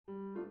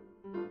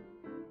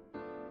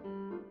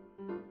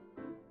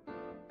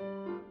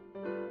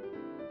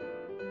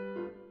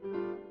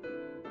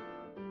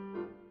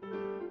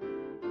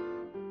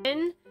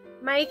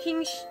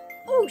making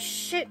oh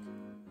shit.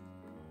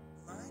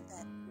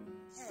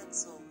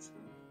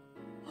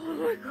 Oh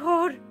my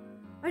god,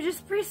 I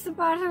just pressed the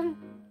button.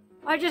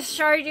 I just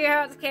showed you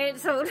how it's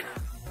cancelled.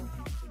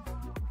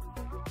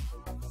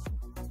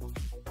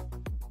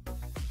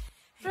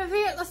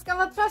 Review at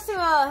Discover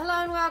Festival.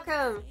 Hello and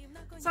welcome.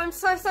 So I'm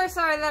so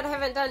sorry that I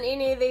haven't done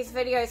any of these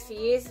videos for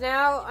years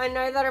now. I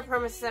know that I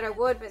promised that I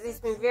would, but there's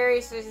been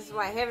various reasons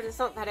why I haven't. It's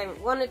not that I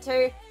haven't wanted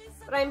to.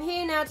 But I'm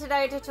here now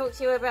today to talk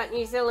to you about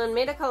New Zealand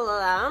medical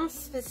alarms,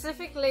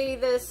 specifically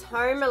this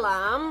home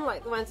alarm,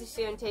 like the ones you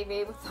see on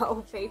TV with the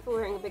old people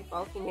wearing a big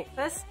bulky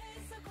necklace.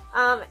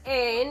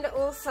 And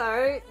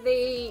also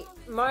the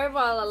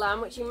mobile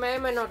alarm, which you may or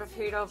may not have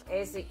heard of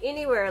as the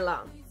Anywhere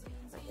alarm,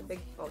 like the big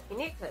bulky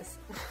necklace.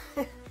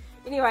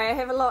 Anyway, I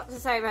have a lot to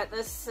say about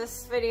this.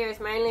 This video is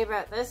mainly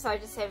about this. I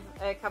just have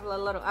a couple of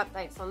little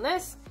updates on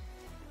this.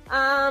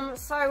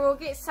 So we'll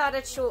get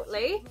started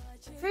shortly.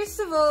 First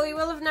of all, you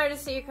will have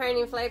noticed the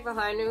Ukrainian flag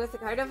behind me with the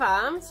coat of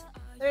arms.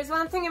 There is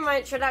one thing in my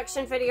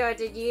introduction video I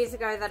did years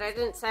ago that I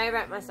didn't say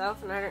about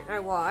myself, and I don't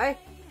know why,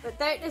 but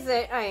that is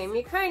that I am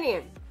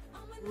Ukrainian.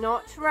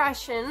 Not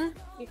Russian,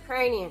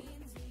 Ukrainian.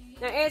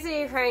 Now, as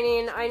a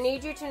Ukrainian, I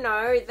need you to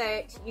know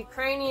that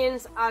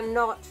Ukrainians are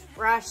not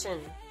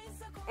Russian.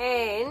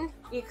 And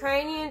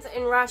Ukrainians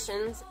and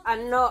Russians are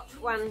not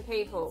one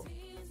people.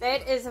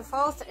 That is a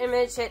false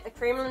image that the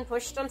Kremlin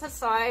pushed on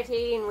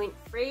society and went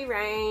free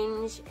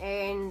range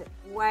and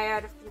way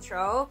out of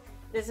control.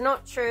 It is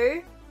not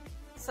true.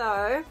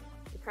 So,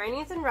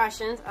 Ukrainians and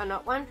Russians are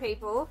not one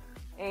people,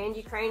 and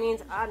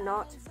Ukrainians are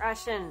not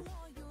Russian.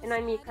 And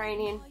I'm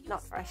Ukrainian,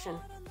 not Russian.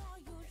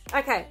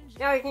 Okay,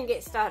 now we can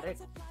get started.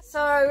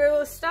 So, we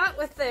will start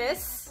with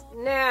this.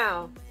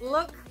 Now,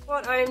 look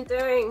what I'm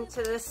doing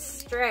to this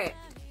strap.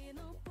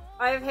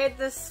 I've had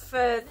this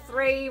for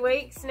 3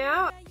 weeks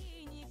now.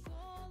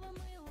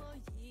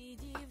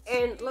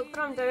 And look what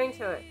I'm doing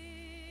to it.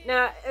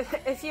 Now,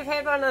 if you've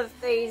had one of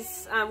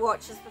these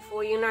watches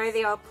before, you know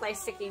the old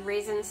plasticky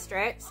resin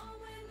straps.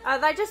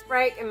 They just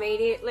break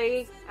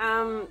immediately.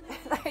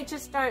 They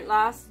just don't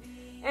last.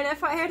 And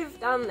if I had have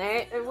done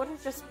that, it would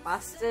have just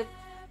busted.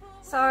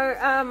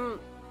 So,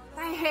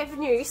 they have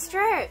new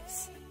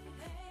straps.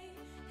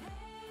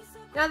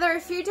 Now, there are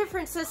a few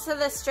differences to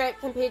this strap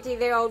compared to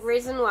the old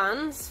resin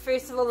ones.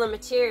 First of all, the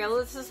material.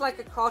 This is like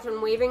a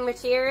cotton weaving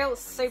material.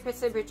 It's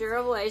super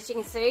durable, as you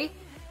can see.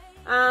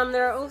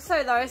 There are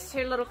also those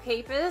two little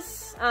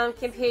keepers,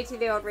 compared to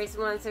the old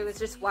resin ones. There was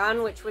just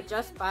one which would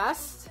just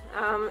bust,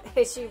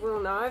 as you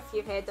will know if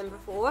you've had them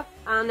before.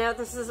 Now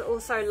this is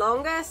also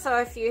longer, so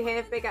if you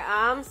have bigger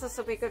arms, this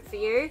will be good for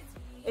you.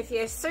 If you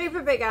have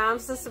super big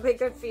arms, this will be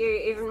good for you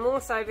even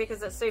more so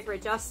because it's super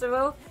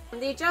adjustable.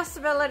 The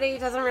adjustability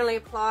doesn't really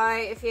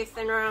apply if you have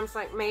thinner arms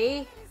like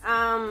me.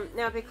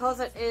 Now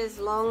because it is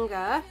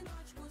longer,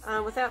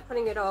 without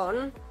putting it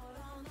on,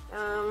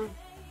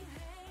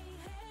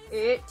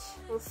 it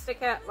will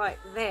stick out like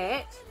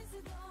that,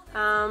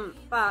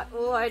 but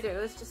all I do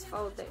is just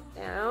fold that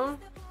down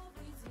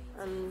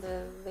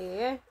under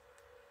there,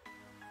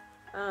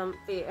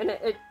 there, and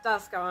it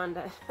does go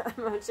under.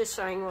 I'm just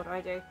showing what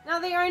I do. Now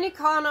the only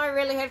con I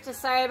really have to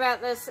say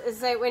about this is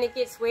that when it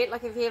gets wet,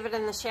 like if you have it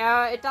in the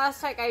shower, it does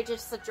take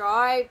ages to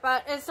dry,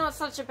 but it's not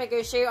such a big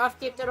issue. I've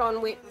kept it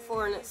on wet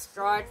before and it's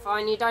dried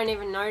fine. You don't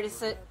even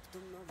notice it.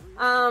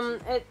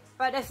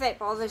 But if that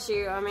bothers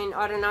you, I mean,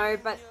 I don't know,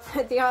 but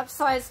the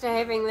upsides to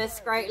having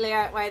this greatly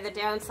outweigh the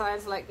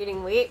downsides, like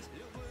getting wet.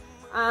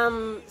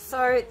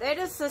 So that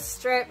is the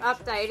strap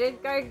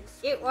updated. Go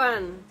get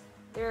one.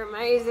 They're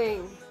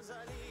amazing.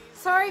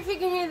 Sorry if you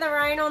can hear the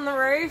rain on the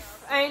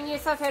roof. And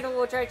yes, I've had a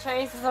wardrobe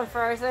change because I'm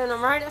frozen.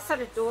 I'm right outside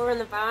a door in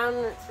the barn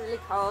and it's really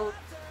cold.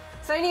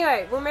 So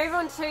anyway, we'll move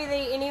on to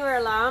the Anywhere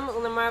alarm,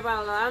 or the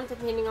mobile alarm,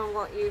 depending on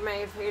what you may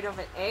have heard of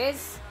it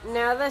as.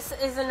 Now this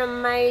is an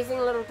amazing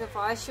little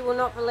device. You will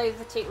not believe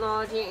the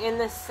technology in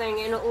this thing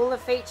and all the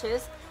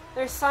features.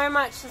 There's so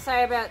much to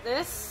say about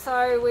this,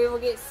 so we will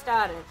get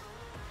started.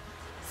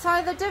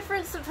 So the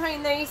difference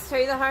between these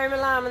two, the home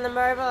alarm and the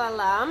mobile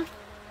alarm,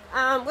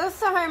 whilst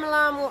the home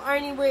alarm will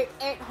only work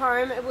at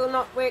home, it will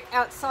not work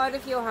outside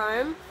of your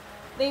home.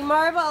 The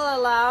mobile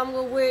alarm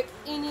will work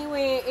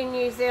anywhere in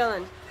New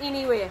Zealand,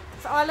 anywhere.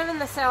 So I live in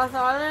the South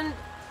Island.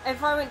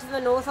 If I went to the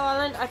North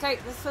Island, I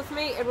take this with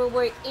me, it will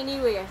work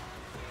anywhere.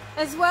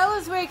 As well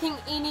as working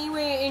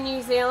anywhere in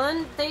New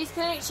Zealand, these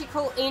can actually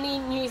call any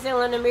New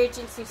Zealand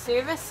emergency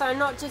service, so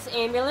not just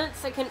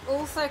ambulance. It can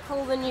also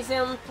call the New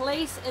Zealand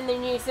Police and the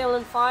New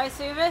Zealand Fire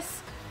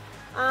Service.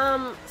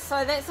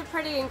 So that's a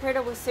pretty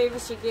incredible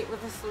service you get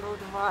with this little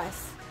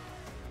device.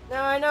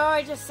 Now I know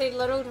I just said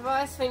little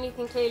device when you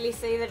can clearly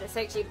see that it's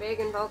actually big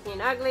and bulky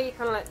and ugly,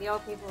 kind of like the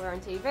old people are on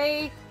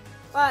TV.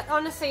 But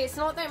honestly, it's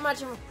not that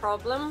much of a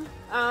problem.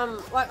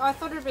 Like I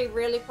thought it would be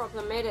really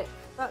problematic.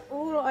 But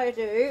all I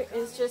do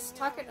is just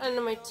tuck it under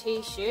my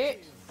t-shirt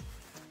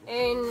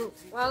and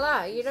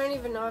voila, you don't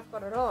even know I've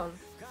got it on.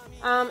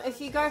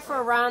 If you go for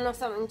a run or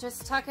something,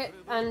 just tuck it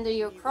under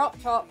your crop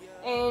top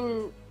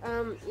and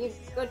you're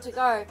good to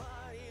go.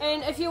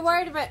 And if you're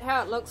worried about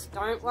how it looks,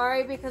 don't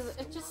worry, because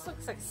it just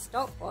looks like a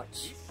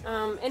stopwatch.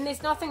 And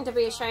there's nothing to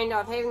be ashamed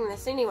of having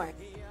this anyway.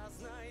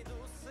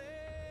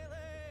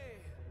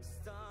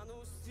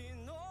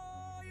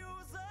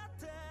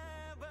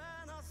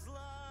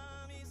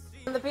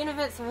 The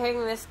benefits of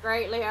having this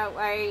greatly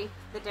outweigh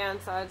the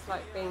downsides,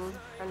 like being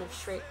kind of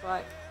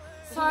Shrek-like.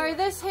 So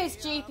this has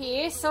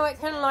GPS, so it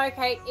can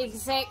locate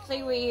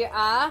exactly where you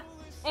are,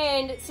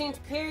 and it sends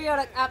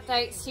periodic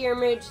updates to your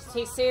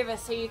emergency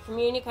service who you're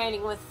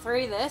communicating with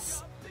through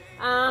this.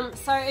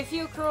 So if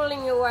you're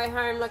crawling your way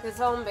home like a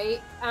zombie,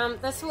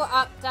 this will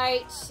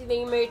update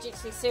the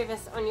emergency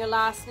service on your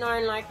last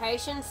known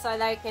location, so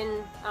they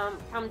can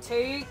come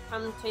to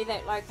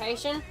that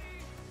location.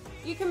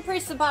 You can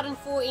press the button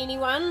for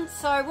anyone,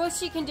 so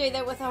whilst you can do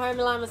that with a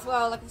home alarm as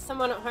well, like if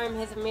someone at home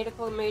has a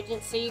medical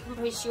emergency, you can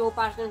press your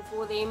button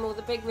for them, or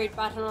the big red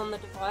button on the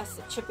device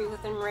that should be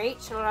within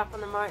reach, not up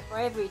on the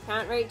microwave where you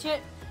can't reach it.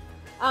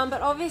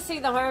 But obviously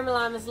the home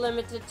alarm is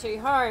limited to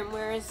home,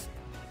 whereas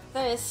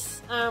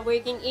this,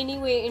 working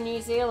anywhere in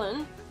New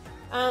Zealand,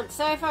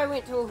 say if I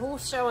went to a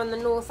horse show on the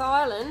North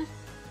Island,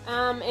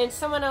 and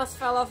someone else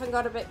fell off and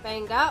got a bit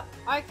banged up,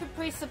 I could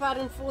press the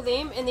button for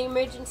them and the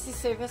emergency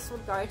service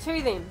would go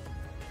to them.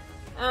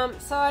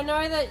 So I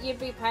know that you'd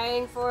be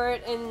paying for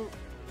it and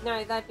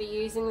no, they'd be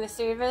using the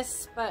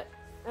service, but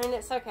I mean,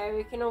 it's okay,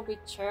 we can all be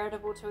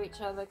charitable to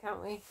each other,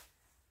 can't we?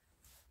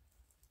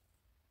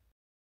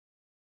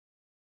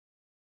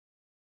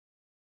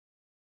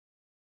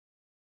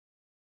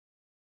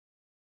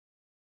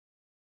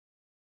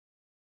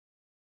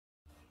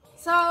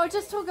 So I'll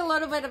just talk a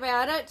little bit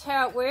about it,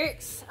 how it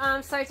works.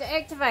 So to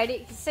activate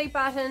it, you can see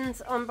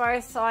buttons on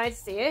both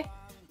sides there.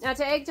 Now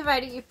to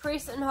activate it, you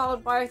press and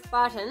hold both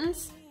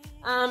buttons.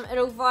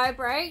 It'll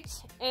vibrate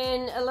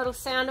and a little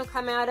sound will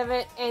come out of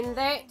it, and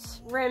that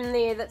rim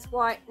there that's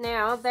white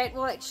now, that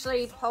will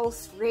actually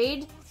pulse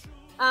red,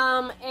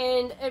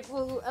 and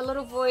a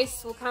little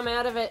voice will come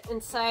out of it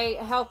and say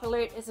a help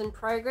alert is in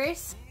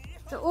progress.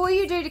 So all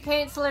you do to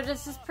cancel it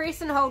is just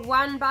press and hold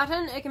one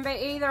button. It can be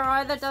either,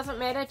 doesn't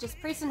matter. Just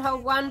press and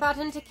hold one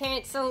button to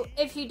cancel.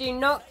 If you do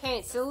not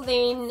cancel,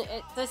 then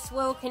this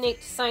will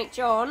connect to St.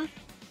 John.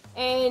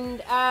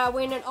 And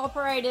when an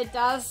operator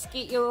does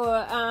get your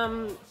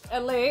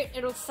alert,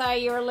 it'll say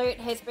your alert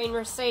has been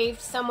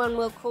received. Someone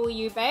will call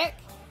you back.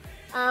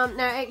 Now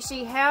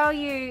actually how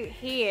you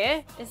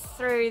hear is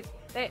through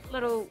that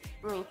little,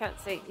 you can't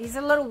see, he's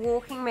a little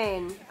walking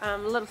man,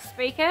 little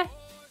speaker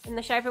in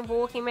the shape of a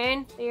walking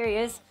man. There he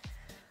is.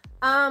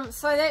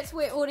 So that's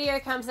where audio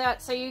comes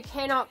out, so you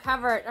cannot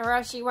cover it or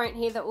else you won't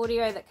hear the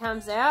audio that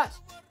comes out.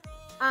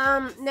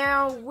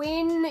 Now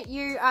when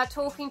you are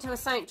talking to a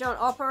St. John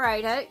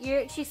operator, you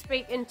actually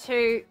speak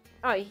into,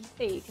 oh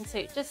there you can see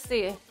it, just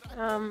there.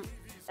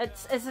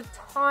 It's a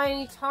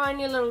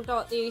tiny little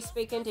dot that you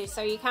speak into,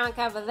 so you can't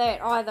cover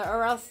that either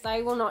or else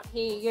they will not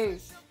hear you.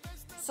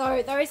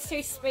 So those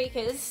two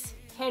speakers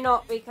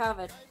cannot be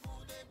covered.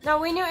 Now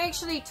when you're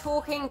actually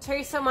talking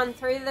to someone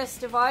through this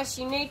device,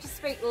 you need to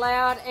speak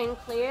loud and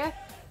clear,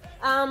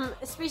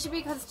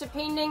 especially because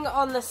depending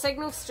on the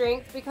signal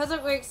strength, because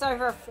it works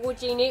over a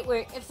 4G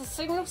network, if the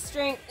signal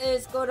strength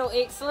is good or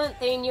excellent,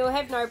 then you'll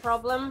have no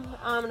problem,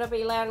 it'll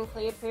be loud and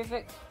clear,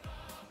 perfect.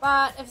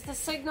 But if the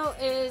signal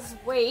is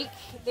weak,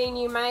 then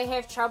you may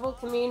have trouble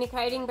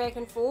communicating back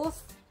and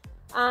forth,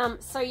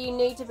 so you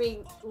need to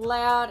be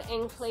loud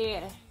and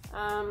clear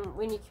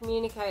when you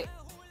communicate.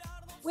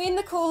 When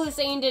the call has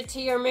ended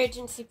to your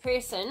emergency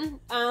person,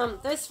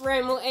 this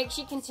room will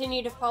actually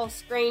continue to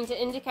pulse green to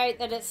indicate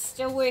that it's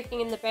still working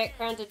in the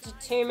background to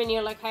determine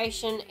your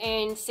location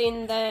and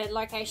send the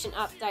location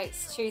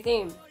updates to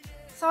them.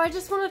 So I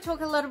just want to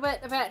talk a little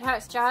bit about how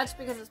it's charged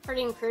because it's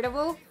pretty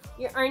incredible.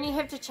 You only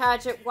have to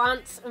charge it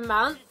once a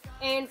month,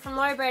 and from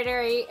low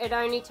battery it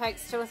only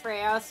takes 2 or 3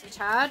 hours to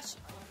charge.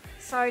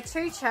 So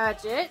to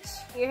charge it,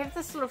 you have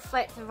this little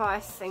flat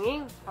device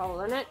thingy with a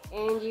hole in it,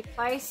 and you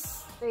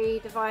place the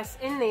device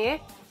in there,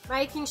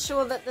 making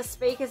sure that the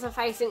speakers are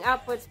facing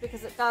upwards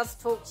because it does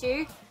talk to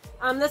you.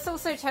 This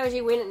also tells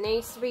you when it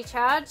needs to be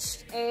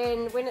charged,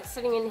 and when it's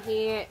sitting in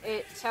here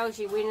it tells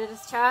you when it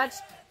is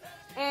charged,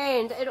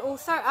 and it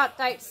also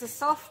updates the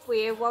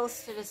software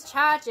whilst it is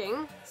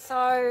charging,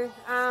 so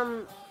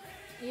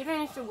you don't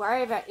have to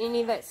worry about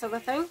any of that sort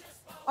of thing.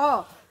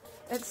 Oh,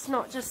 it's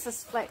not just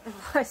this flat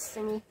device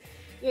thingy.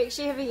 You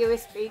actually have a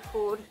USB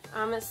cord.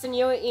 It's the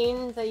newer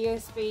end, the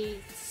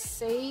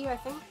USB-C I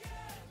think.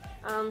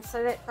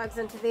 So that plugs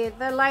into there.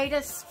 The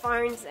latest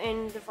phones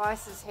and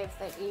devices have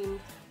that end,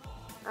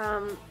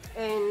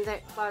 and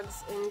that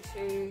plugs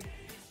into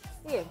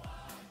there,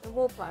 the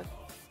wall plug.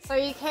 So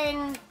you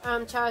can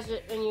charge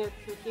it in your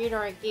computer,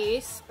 I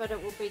guess, but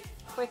it will be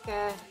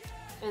quicker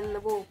in the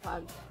wall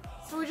plug.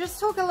 So we'll just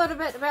talk a little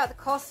bit about the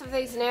cost of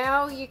these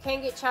now. You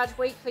can get charged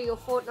weekly or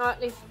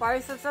fortnightly for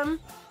both of them.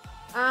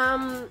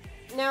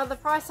 Now the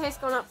price has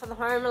gone up for the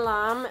home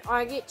alarm.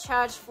 I get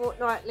charged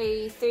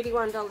fortnightly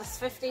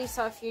 $31.50,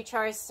 so if you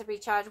chose to be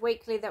charged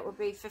weekly that would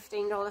be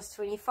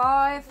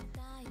 $15.25.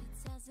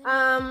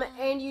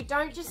 And you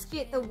don't just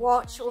get the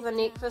watch or the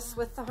necklace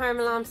with the home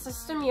alarm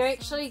system. You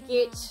actually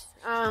get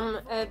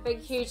a big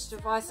huge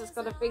device that's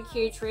got a big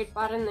huge red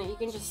button that you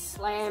can just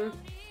slam,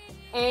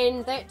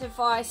 and that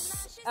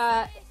device,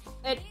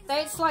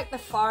 that's like the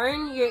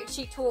phone. You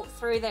actually talk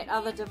through that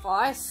other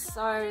device.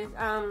 So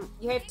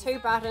you have two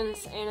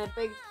buttons and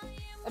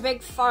a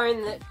big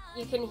phone that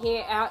you can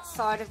hear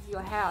outside of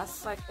your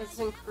house. Like, it's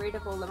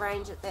incredible the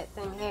range that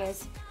thing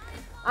has.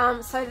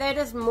 So that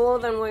is more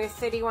than worth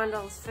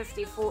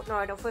 $31.50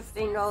 fortnight or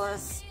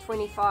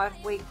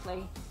 $15.25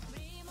 weekly.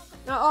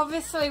 Now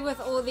obviously with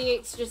all the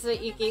extras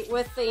that you get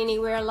with the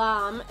Anywhere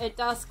alarm, it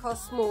does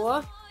cost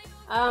more.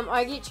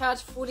 I get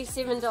charged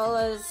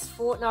 $47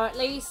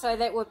 fortnightly, so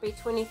that would be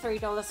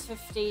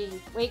 $23.50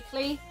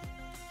 weekly.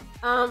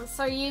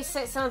 So yes,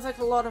 that sounds like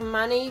a lot of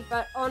money,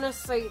 but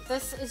honestly,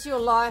 this is your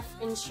life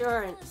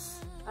insurance.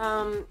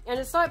 And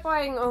it's like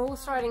buying a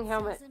horse riding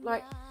helmet.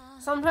 Like,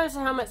 sometimes the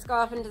helmets go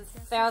up into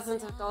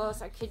thousands of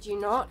dollars, I kid you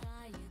not.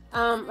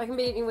 They can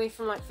be anywhere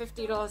from like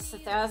 $50 to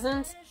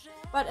thousands.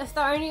 But if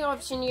the only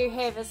option you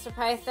have is to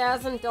pay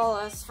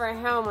 $1,000 for a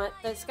helmet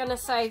that's going to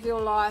save your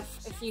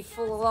life if you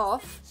fall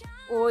off,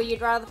 or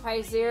you'd rather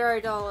pay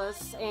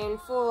 $0 and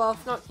fall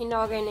off, knock your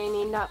noggin and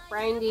end up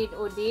brain dead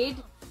or dead,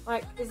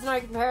 like, there's no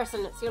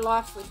comparison. It's your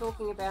life we're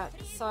talking about.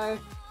 So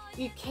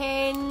you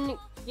can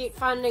get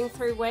funding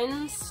through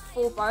WINZ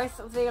for both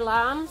of the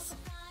alarms.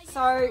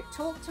 So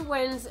talk to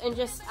WINZ and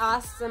just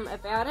ask them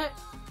about it.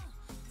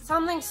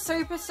 Something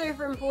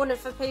super important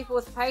for people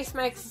with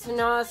pacemakers to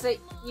know is that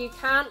you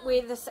can't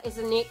wear this as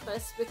a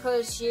necklace,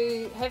 because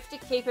you have to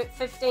keep it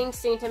 15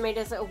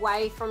 centimeters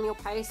away from your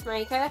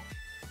pacemaker.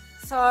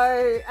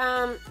 So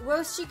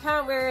whilst you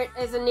can't wear it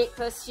as a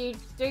necklace, you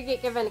do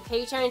get given a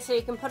keychain, so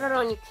you can put it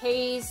on your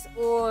keys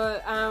or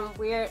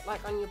wear it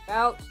like on your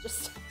belt.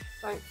 Just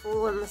don't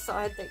fall on the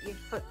side that you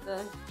put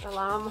the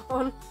alarm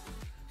on.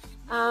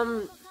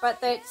 But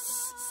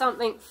that's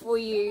something for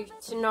you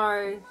to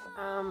know.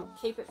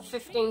 Keep it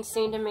 15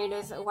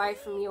 centimeters away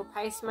from your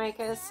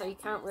pacemaker, so you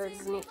can't wear it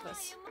as a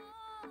necklace.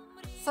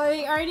 So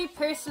the only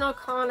personal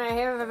con I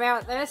have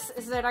about this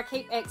is that I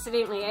keep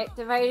accidentally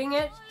activating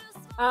it.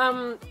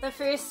 The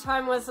first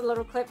time was a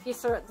little clip you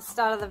saw at the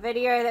start of the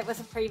video. That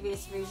was a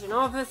previous version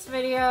of this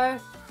video.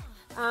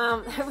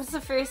 That was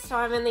the first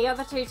time, and the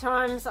other two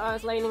times I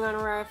was leaning on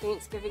a rail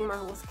fence giving my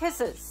horse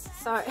kisses.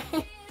 So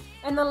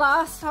and the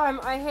last time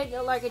I had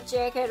like a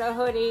jacket, a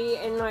hoodie,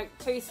 and like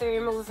two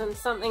thermals and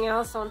something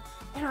else on,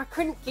 and I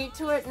couldn't get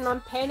to it, and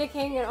I'm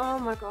panicking, and oh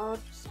my god,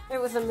 it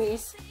was a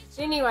mess.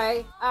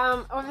 Anyway,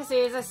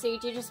 obviously, as I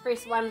said, you just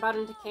press one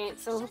button to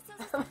cancel.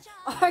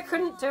 I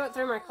couldn't do it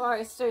through my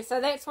clothes too, so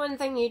that's one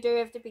thing you do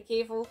have to be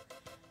careful,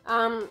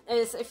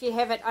 is if you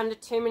have it under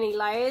too many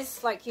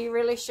layers. Like, you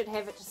really should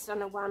have it just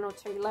under 1 or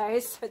 2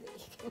 layers so that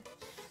you can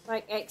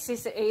like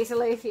access it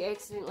easily if you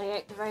accidentally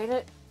activate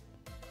it.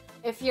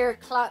 If you're a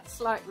klutz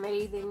like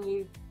me, then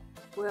you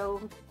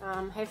will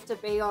have to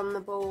be on the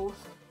ball.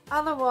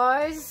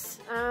 Otherwise,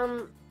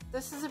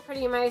 this is a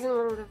pretty amazing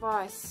little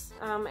device,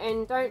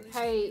 and don't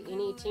pay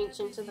any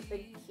attention to the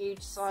big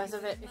huge size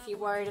of it if you're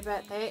worried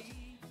about that.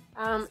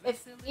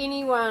 If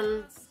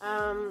anyone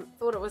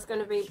thought it was going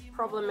to be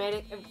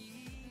problematic, it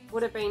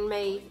would have been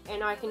me,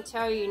 and I can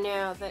tell you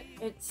now that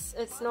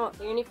it's not.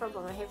 The only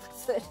problem I have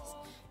is that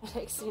it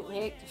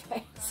accidentally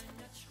activates.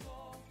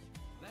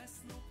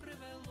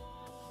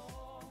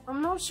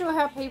 I'm not sure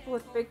how people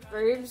with big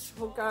boobs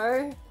will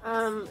go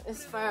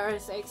as far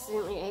as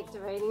accidentally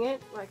activating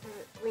it. Like, if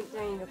it went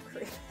down your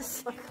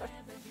crevice, like,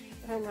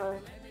 I don't know.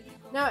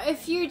 Now,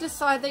 if you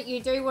decide that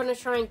you do want to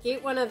try and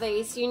get one of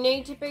these, you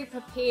need to be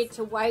prepared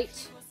to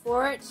wait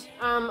for it.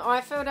 I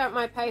filled out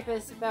my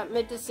papers about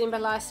mid-December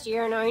last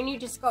year, and I only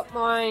just got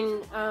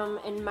mine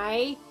in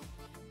May.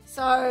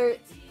 So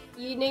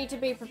you need to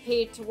be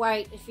prepared to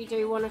wait if you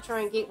do want to try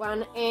and get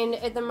one. And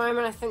at the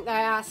moment, I think they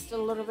are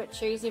still a little bit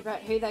choosy about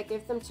who they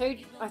give them to.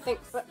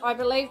 I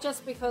believe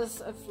just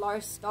because of low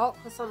stock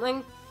or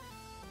something.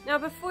 Now,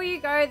 before you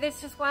go, there's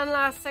just one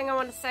last thing I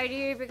want to say to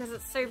you, because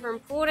it's super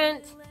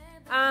important.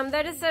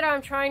 That is that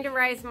I'm trying to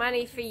raise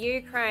money for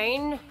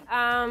Ukraine,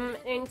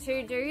 and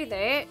to do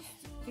that,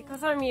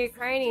 because I'm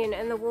Ukrainian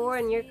and the war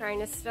in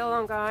Ukraine is still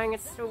ongoing,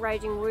 it's still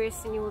raging worse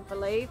than you would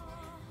believe.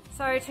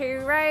 So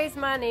to raise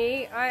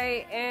money,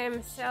 I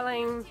am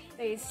selling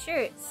these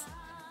shirts.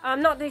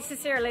 Not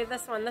necessarily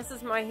this one, this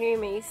is my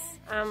Hermes.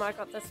 I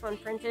got this one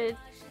printed.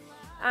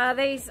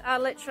 These are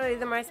literally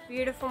the most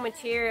beautiful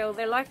material.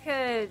 They're like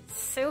a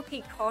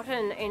silky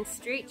cotton and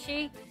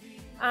stretchy.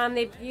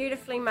 They're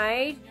beautifully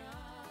made.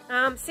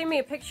 Send me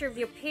a picture of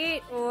your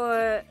pet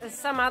or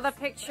some other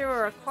picture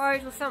or a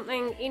quote or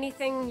something,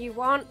 anything you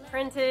want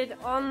printed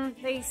on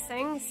these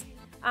things.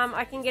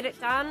 I can get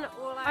it done.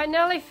 I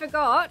nearly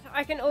forgot,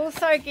 I can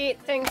also get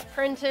things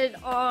printed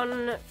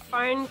on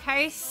phone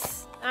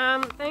case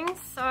things.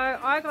 So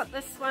I got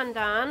this one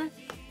done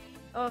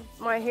of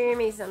my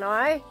Hermes and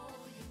I.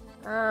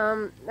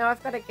 Now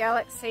I've got a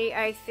Galaxy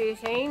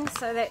A13,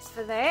 so that's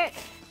for that.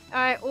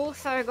 I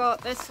also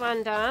got this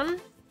one done,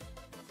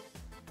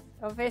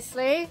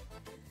 obviously.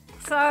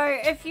 So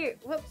if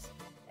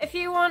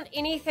you want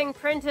anything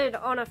printed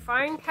on a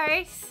phone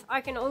case,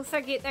 I can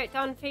also get that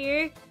done for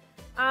you.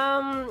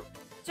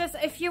 Just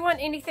if you want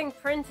anything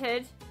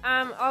printed,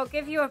 I'll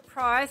give you a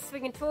price. We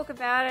can talk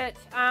about it.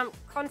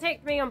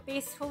 Contact me on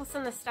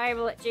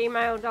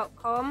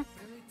besthorseandthestable@gmail.com.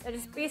 It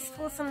is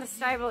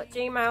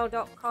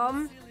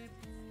besthorseandthestable@gmail.com.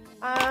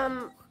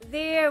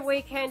 There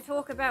we can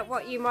talk about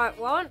what you might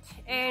want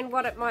and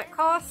what it might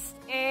cost,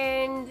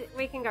 and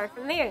we can go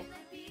from there.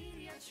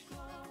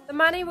 The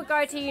money will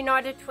go to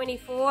United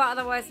 24,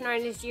 otherwise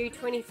known as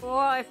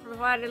U24. I've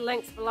provided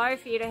links below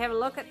for you to have a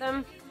look at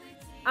them.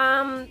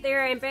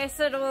 Their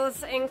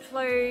ambassadors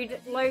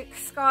include Luke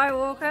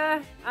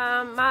Skywalker,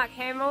 Mark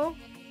Hamill.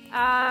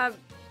 I've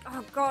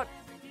got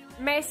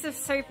massive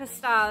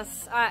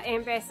superstars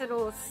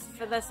ambassadors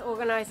for this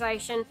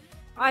organisation.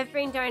 I've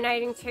been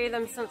donating to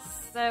them since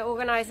the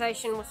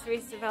organisation was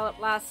first developed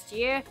last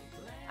year.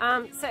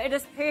 So it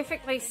is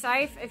perfectly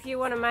safe if you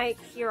want to make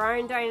your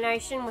own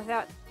donation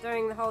without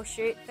doing the whole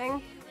shirt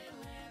thing.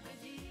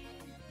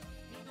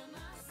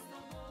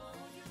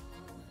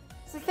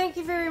 So thank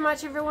you very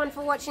much everyone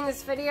for watching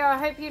this video. I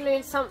hope you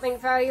learned something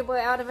valuable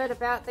out of it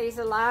about these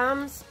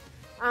alarms.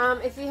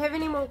 If you have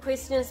any more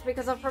questions,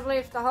 because I've probably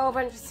left a whole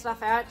bunch of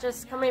stuff out,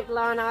 just comment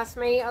below and ask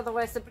me.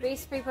 Otherwise, the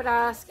best people to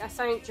ask are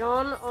St.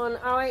 John on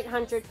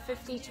 0800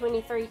 50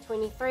 23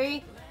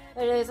 23.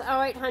 It is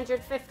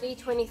 0800 50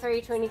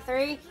 23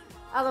 23.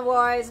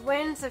 Otherwise,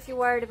 WINZ, if you're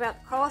worried about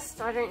the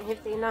cost, I don't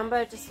have their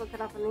number, just look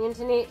it up on the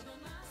internet.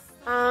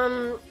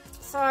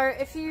 So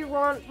if you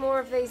want more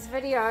of these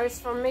videos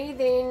from me,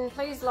 then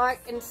please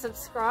like and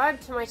subscribe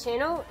to my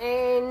channel.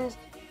 And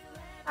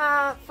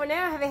for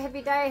now, have a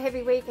happy day,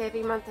 happy week,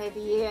 happy month,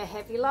 happy year,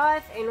 happy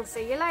life, and I'll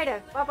see you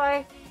later. Bye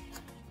bye.